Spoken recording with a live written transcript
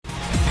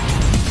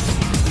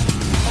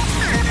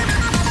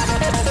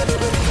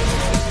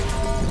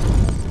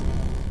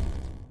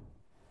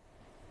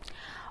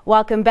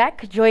Welcome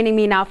back. Joining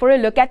me now for a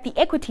look at the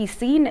equity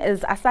scene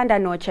is Asanda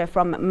Notshe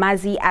from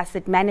Mazi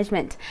Asset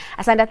Management.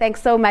 Asanda,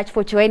 thanks so much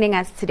for joining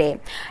us today.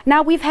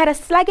 Now, we've had a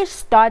sluggish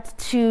start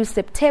to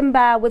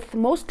September with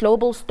most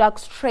global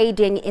stocks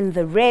trading in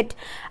the red.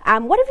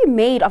 What have you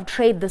made of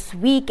trade this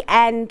week,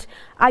 and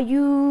are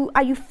you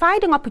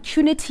finding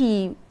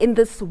opportunity in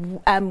this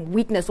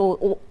weakness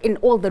or in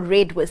all the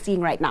red we're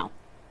seeing right now?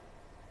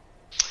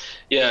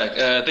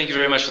 Yeah, thank you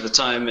very much for the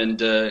time, and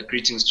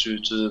greetings to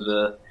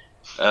the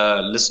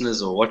listeners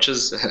or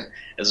watchers,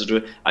 as it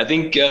were. I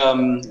think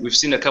we've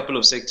seen a couple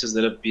of sectors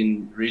that have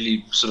been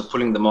really sort of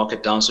pulling the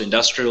market down. So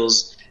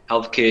industrials,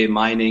 healthcare,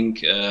 mining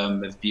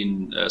have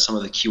been some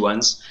of the key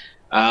ones.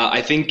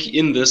 I think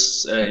in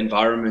this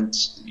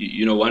environment,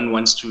 one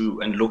wants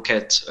to and look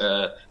at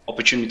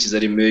opportunities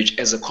that emerge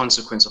as a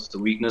consequence of the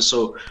weakness.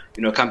 So,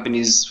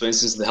 companies, for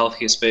instance, the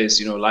healthcare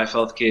space, Life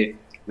Healthcare,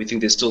 we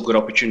think there's still good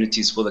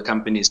opportunities for the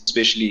companies,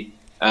 especially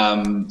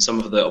some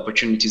of the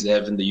opportunities they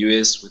have in the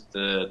US with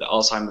the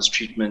Alzheimer's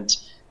treatment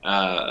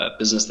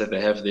business that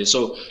they have there.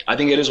 So I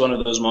think it is one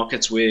of those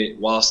markets where,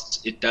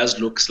 whilst it does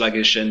look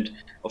sluggish, and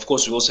of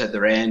course we've also had the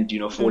rand,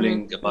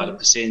 falling about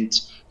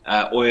 1%.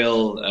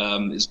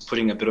 Oil is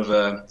putting a bit of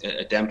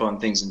a damper on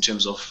things in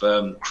terms of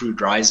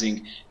crude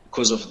rising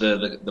because of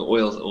the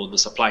oil or the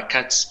supply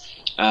cuts.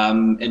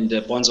 And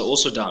the bonds are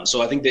also down.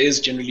 So I think there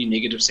is generally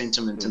negative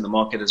sentiment in the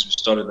market as we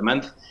started the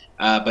month.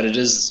 But it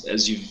is,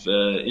 as you've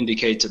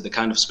indicated, the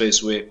kind of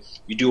space where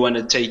you do want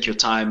to take your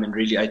time and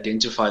really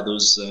identify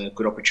those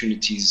good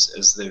opportunities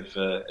as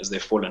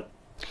they've fallen.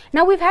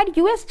 Now, we've had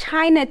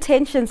US-China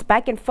tensions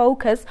back in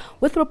focus,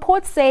 with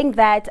reports saying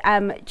that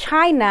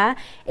China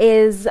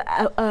is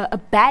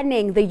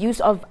banning the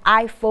use of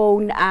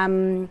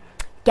iPhone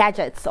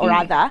gadgets, or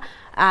rather,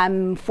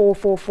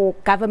 for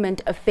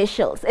government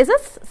officials. Is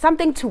this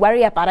something to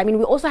worry about? I mean,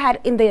 we also had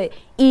in the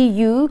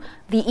EU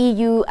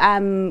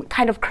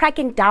kind of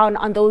cracking down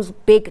on those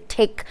big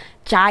tech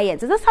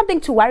giants. Is this something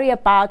to worry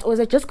about, or is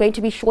it just going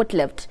to be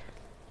short-lived?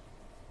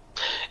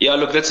 Yeah,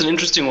 look, that's an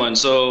interesting one.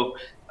 So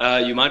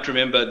you might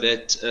remember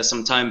that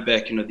some time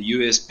back, the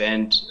US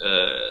banned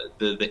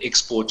the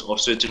export of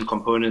certain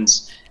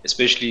components,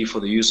 especially for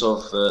the use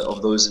of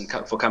those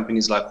for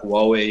companies like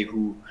Huawei,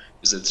 who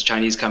is a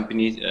Chinese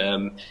company.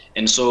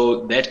 And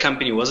so that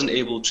company wasn't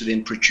able to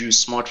then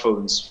produce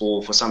smartphones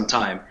for some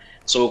time.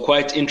 So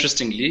quite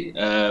interestingly,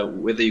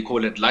 whether you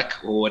call it luck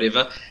or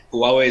whatever,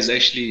 Huawei has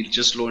actually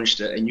just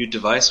launched a new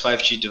device,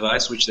 5G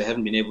device, which they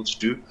haven't been able to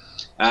do,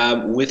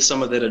 with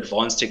some of that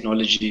advanced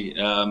technology,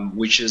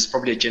 which is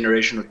probably a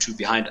generation or two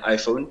behind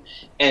iPhone.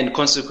 And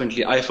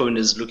consequently, iPhone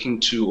is looking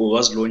to, or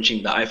was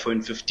launching, the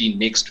iPhone 15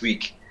 next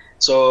week.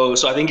 So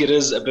I think it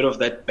is a bit of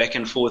that back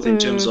and forth in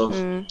terms of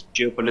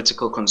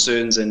geopolitical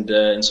concerns and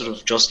sort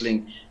of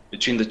jostling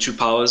between the two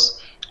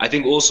powers. I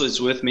think also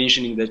it's worth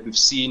mentioning that we've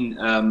seen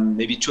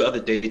maybe two other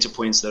data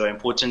points that are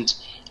important.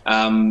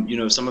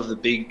 Some of the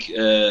big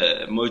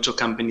motor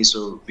companies,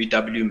 so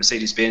VW,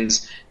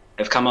 Mercedes-Benz,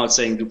 have come out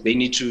saying that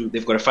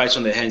they've got a fight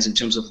on their hands in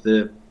terms of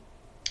the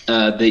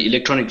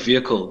electronic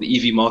vehicle,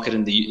 the EV market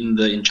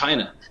in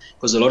China.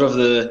 Because a lot of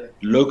the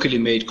locally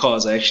made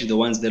cars are actually the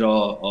ones that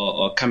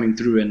are coming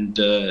through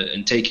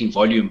and taking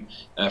volume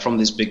from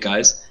these big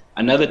guys.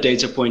 Another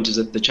data point is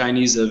that the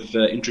Chinese have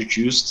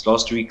introduced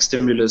last week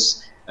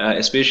stimulus,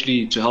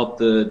 especially to help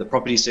the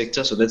property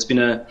sector. So that's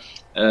been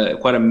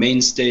quite a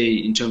mainstay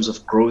in terms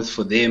of growth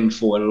for them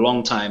for a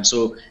long time.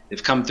 So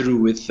they've come through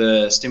with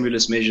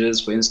stimulus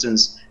measures, for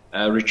instance,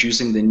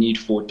 reducing the need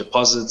for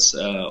deposits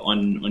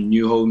on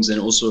new homes,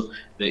 and also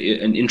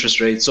an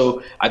interest rate.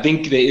 So I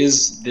think there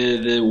is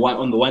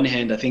on the one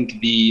hand, I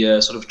think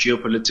the sort of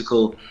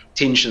geopolitical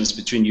tensions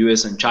between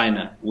US and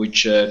China,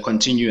 which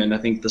continue, and I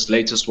think this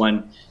latest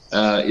one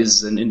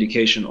is an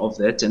indication of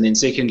that. And then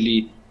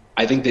secondly,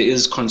 I think there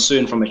is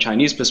concern from a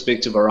Chinese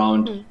perspective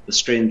around the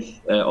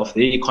strength of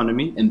their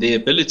economy and their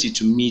ability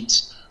to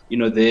meet,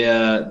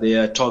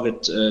 their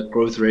target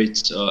growth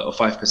rate of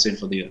 5%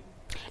 for the year.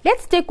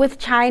 Let's stick with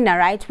China,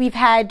 right? We've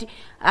had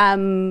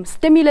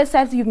stimulus,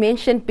 as you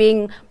mentioned,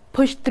 being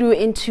pushed through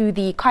into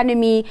the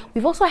economy.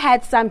 We've also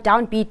had some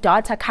downbeat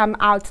data come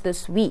out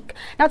this week.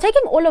 Now,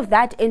 taking all of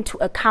that into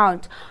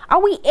account,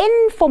 are we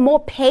in for more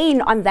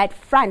pain on that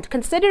front,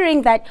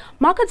 considering that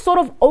markets sort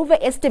of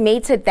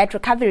overestimated that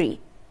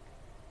recovery?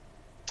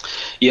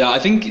 Yeah, I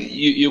think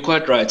you're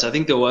quite right. I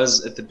think there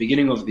was, at the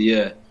beginning of the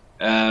year,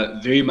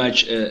 very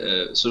much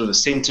sort of a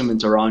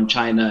sentiment around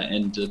China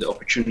and the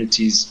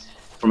opportunities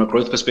from a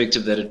growth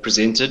perspective that it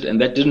presented, and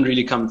that didn't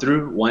really come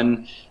through.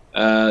 One,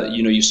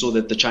 you saw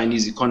that the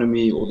Chinese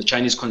economy, or the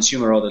Chinese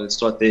consumer rather, let's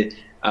start there,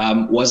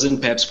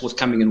 wasn't perhaps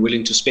forthcoming and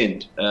willing to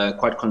spend,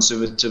 quite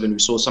conservative, and we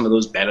saw some of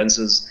those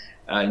balances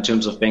in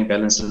terms of bank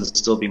balances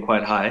still being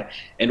quite high,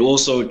 and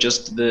also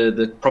just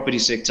the property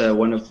sector,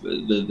 one of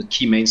the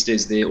key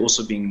mainstays there,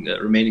 also being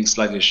remaining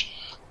sluggish.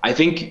 I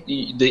think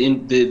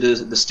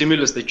the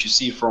stimulus that you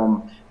see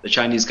from the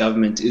Chinese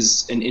government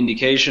is an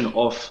indication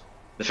of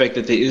the fact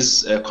that there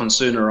is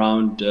concern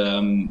around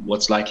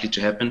what's likely to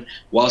happen.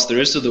 Whilst the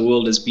rest of the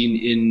world has been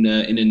in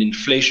an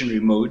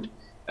inflationary mode,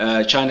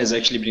 China has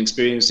actually been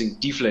experiencing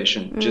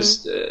deflation,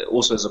 just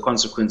also as a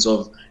consequence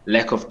of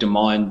lack of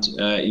demand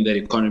in that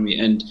economy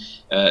and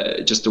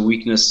just a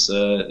weakness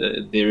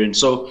therein.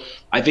 So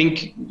I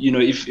think,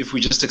 if we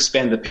just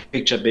expand the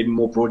picture maybe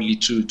more broadly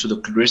to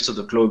the rest of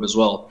the globe as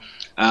well,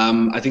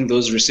 I think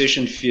those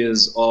recession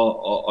fears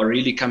are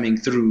really coming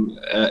through,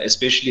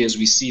 especially as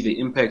we see the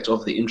impact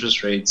of the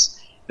interest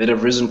rates that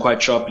have risen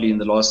quite sharply in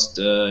the last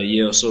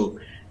year or so.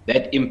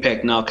 That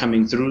impact now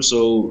coming through.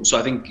 So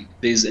I think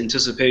there's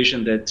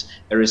anticipation that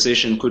a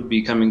recession could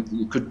be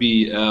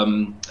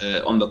on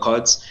the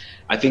cards.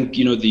 I think,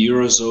 the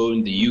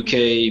Eurozone, the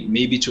UK,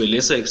 maybe to a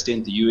lesser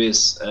extent, the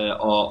US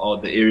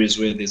are the areas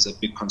where there's a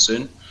big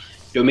concern.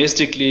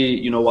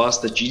 Domestically,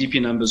 whilst the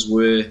GDP numbers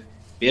were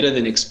better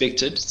than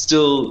expected,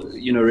 still,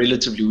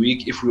 relatively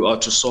weak if we are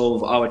to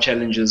solve our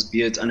challenges,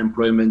 be it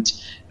unemployment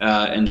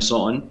and so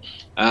on.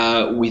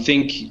 We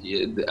think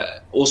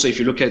also if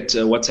you look at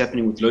what's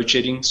happening with load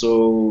shedding,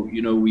 so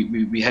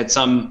we had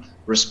some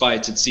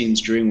respite, it seems,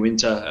 during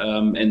winter,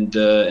 and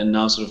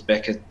now sort of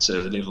back at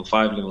level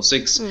 5, level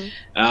 6,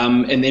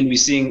 and then we're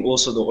seeing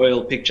also the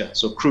oil picture,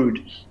 so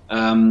crude,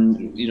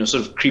 sort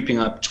of creeping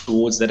up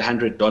towards that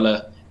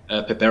 $100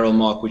 per barrel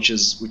mark, which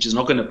is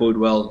not going to bode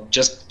well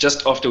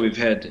just after we've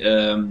had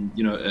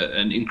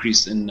an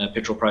increase in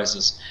petrol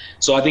prices.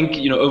 So I think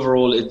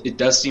overall it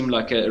does seem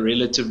like a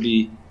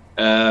relatively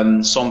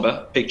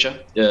somber picture,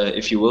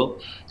 if you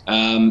will.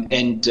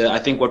 And I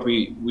think what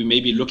we may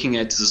be looking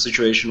at is a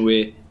situation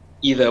where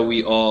either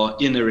we are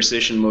in a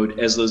recession mode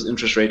as those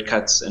interest rate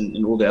cuts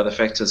and all the other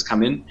factors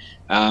come in,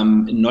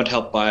 not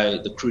helped by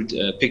the crude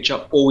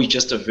picture, or we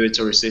just avert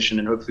a recession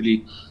and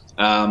hopefully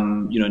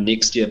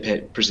next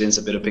year presents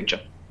a better picture.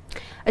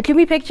 A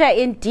gloomy picture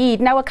indeed.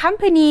 Now, a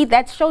company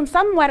that's shown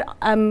somewhat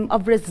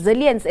of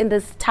resilience in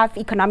this tough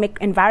economic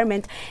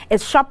environment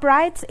is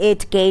Shoprite.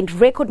 It gained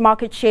record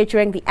market share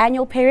during the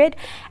annual period,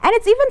 and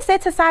it's even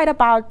set aside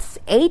about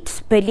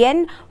 8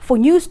 billion for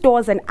new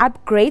stores and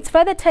upgrades,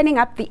 further turning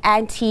up the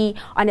ante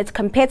on its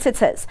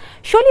competitors.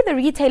 Surely the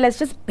retailer is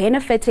just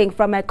benefiting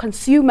from a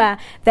consumer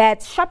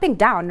that's shopping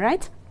down,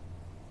 right?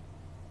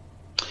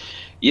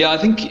 Yeah, I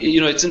think,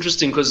 it's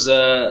interesting because,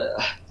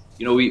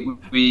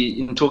 we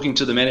in talking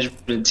to the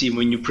management team,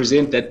 when you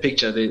present that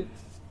picture,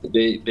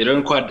 they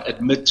don't quite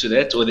admit to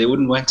that, or they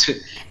wouldn't want to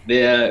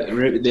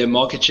their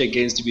market share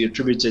gains to be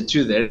attributed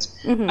to that.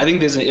 I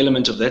think there's an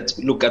element of that.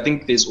 Look, I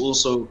think there's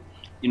also,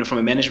 from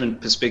a management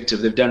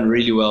perspective, they've done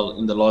really well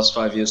in the last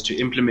 5 years to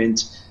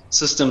implement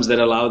systems that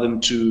allow them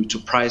to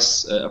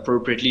price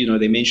appropriately.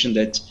 They mentioned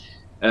that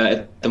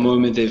at the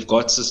moment, they've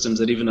got systems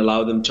that even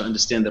allow them to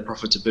understand the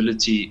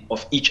profitability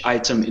of each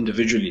item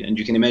individually. And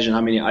you can imagine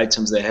how many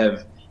items they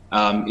have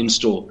in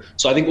store.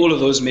 So I think all of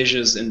those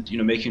measures and,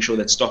 making sure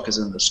that stock is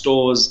in the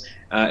stores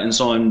and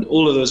so on,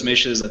 all of those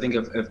measures, I think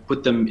have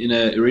put them in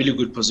a really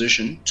good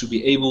position to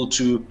be able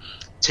to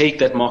take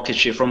that market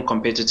share from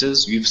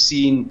competitors. You've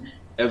seen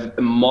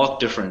a marked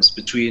difference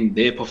between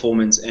their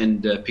performance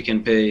and Pick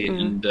n Pay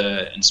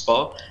and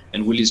Spar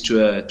and Woolies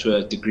to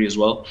a degree as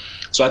well.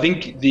 So I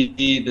think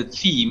the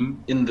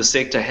theme in the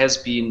sector has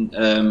been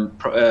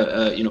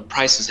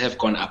prices have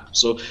gone up.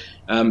 So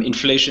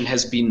inflation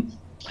has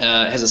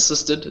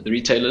assisted the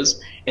retailers,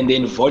 and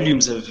then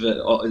volumes have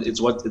it's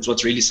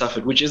what's really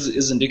suffered, which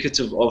is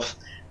indicative of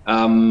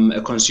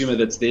a consumer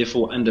that's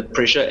therefore under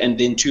pressure. And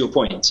then to your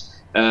point,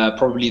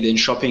 probably then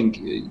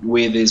shopping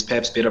where there's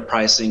perhaps better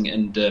pricing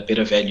and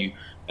better value,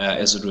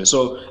 as it were.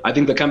 So I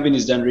think the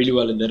company's done really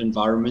well in that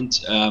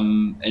environment,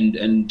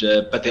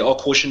 but they are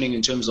cautioning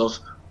in terms of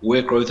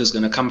where growth is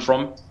going to come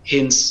from,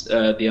 hence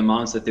the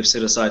amounts that they've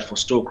set aside for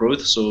store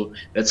growth. So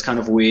that's kind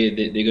of where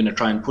they're going to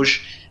try and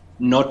push.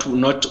 Not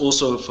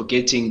also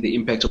forgetting the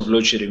impact of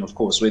load shedding, of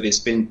course, where they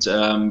spent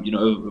about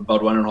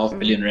 1.5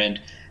 billion rand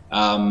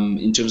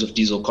in terms of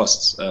diesel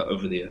costs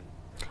over the year.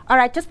 All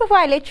right, just before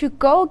I let you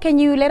go, can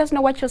you let us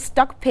know what your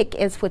stock pick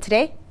is for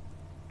today?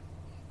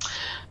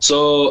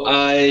 So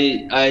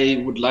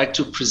I would like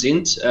to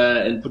present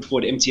and put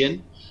forward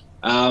MTN.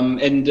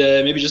 And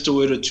maybe just a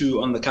word or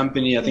two on the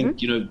company. I think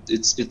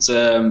it's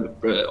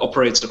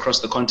operates across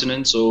the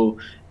continent, so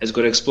has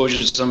got exposure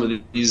to some of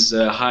these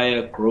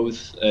higher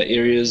growth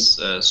areas.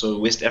 So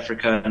West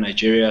Africa,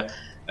 Nigeria,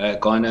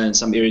 Ghana, and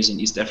some areas in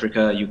East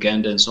Africa,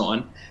 Uganda, and so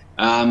on.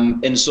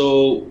 And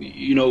so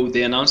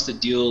they announced a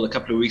deal a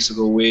couple of weeks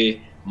ago where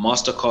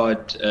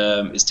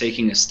MasterCard is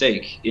taking a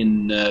stake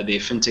in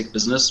their fintech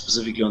business,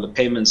 specifically on the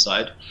payment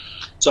side.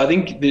 So I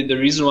think the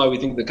reason why we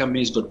think the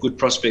company's got good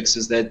prospects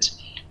is that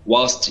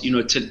whilst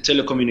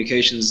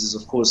telecommunications is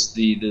of course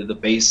the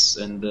base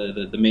and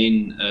the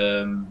main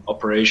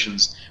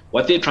operations,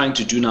 what they're trying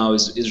to do now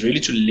is really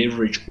to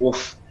leverage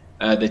off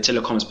the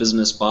telecoms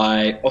business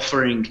by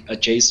offering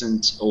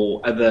adjacent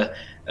or other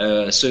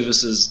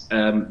services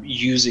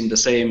using the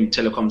same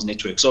telecoms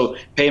network. So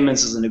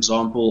payments as an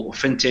example, or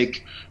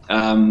fintech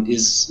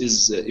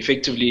is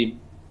effectively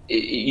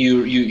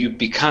you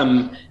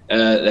become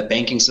a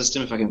banking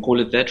system, if I can call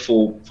it that,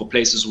 for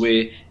places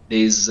where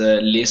there's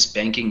less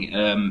banking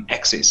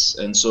access.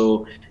 And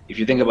so if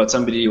you think about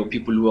somebody or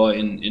people who are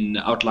in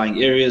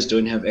outlying areas,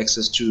 don't have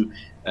access to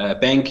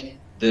bank,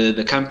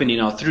 the company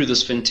now through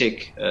this fintech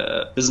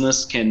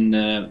business can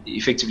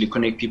effectively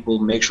connect people,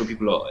 make sure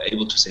people are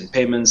able to send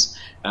payments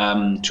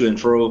to and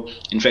fro.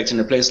 In fact, in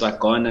a place like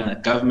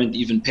Ghana, government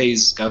even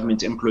pays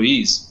government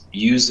employees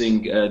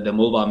using the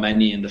mobile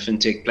money and the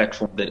fintech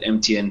platform that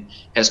MTN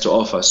has to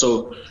offer.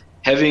 So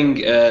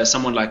having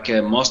someone like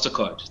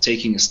MasterCard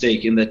taking a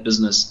stake in that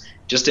business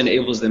just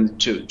enables them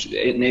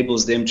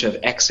to have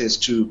access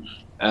to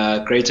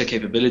greater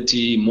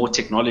capability, more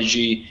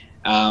technology,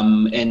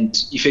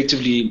 and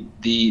effectively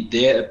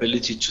their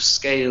ability to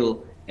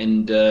scale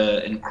and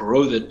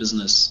grow that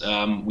business,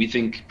 we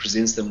think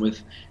presents them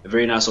with a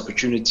very nice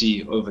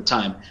opportunity over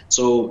time.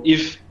 So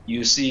if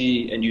you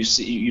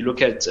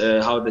look at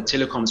how the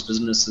telecoms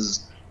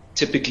businesses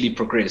typically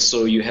progress.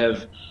 So you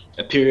have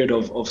a period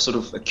of sort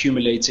of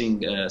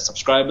accumulating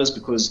subscribers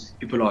because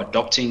people are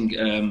adopting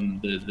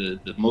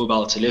the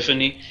mobile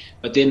telephony.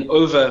 But then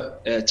over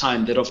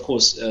time, that of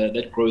course,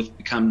 that growth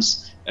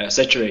becomes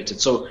saturated.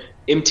 So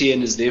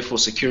MTN is therefore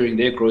securing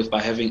their growth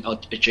by having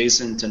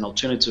adjacent and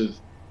alternative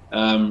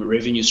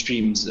revenue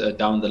streams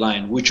down the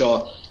line, which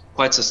are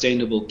quite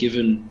sustainable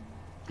given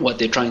what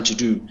they're trying to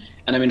do.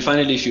 And I mean,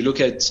 finally, if you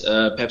look at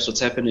perhaps what's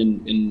happened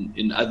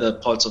in other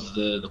parts of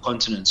the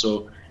continent,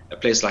 so a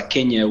place like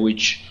Kenya,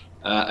 which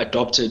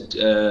adopted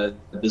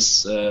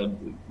this,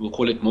 we'll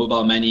call it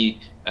mobile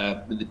money,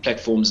 the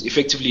platforms,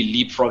 effectively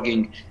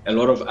leapfrogging a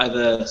lot of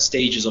other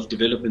stages of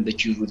development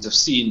that you would have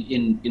seen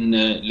in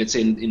let's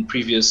say in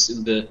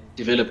the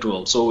developed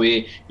world. So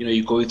where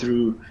you go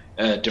through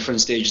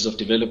different stages of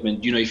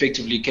development,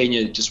 effectively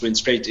Kenya just went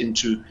straight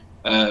into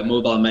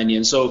mobile money,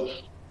 and so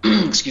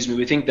excuse me,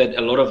 we think that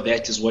a lot of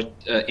that is what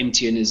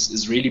MTN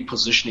is really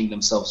positioning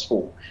themselves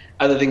for.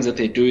 Other things that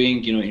they're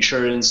doing,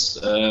 insurance,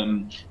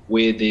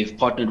 where they've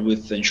partnered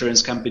with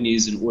insurance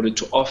companies in order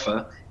to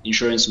offer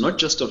insurance, not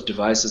just of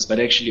devices, but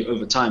actually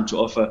over time to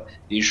offer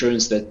the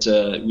insurance that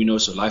we know,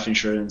 so life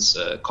insurance,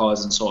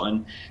 cars, and so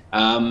on.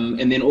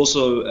 And then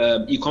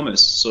also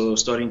e-commerce, so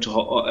starting to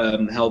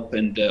help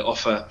and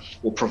offer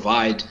or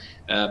provide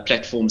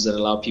platforms that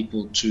allow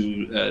people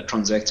to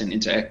transact and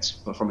interact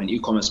from an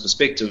e-commerce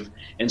perspective.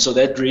 And so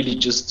that really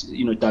just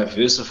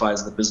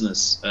diversifies the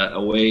business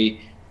away,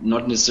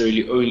 not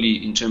necessarily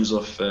only in terms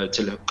of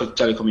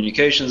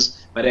telecommunications,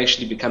 but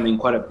actually becoming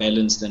quite a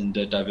balanced and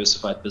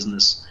diversified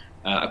business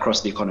across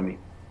the economy.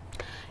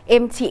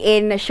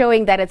 MTN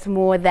showing that it's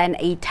more than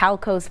a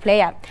telcos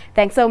player.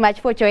 Thanks so much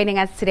for joining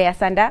us today,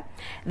 Asanda.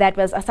 That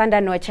was Asanda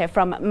Notshe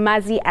from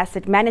Mazi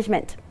Asset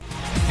Management.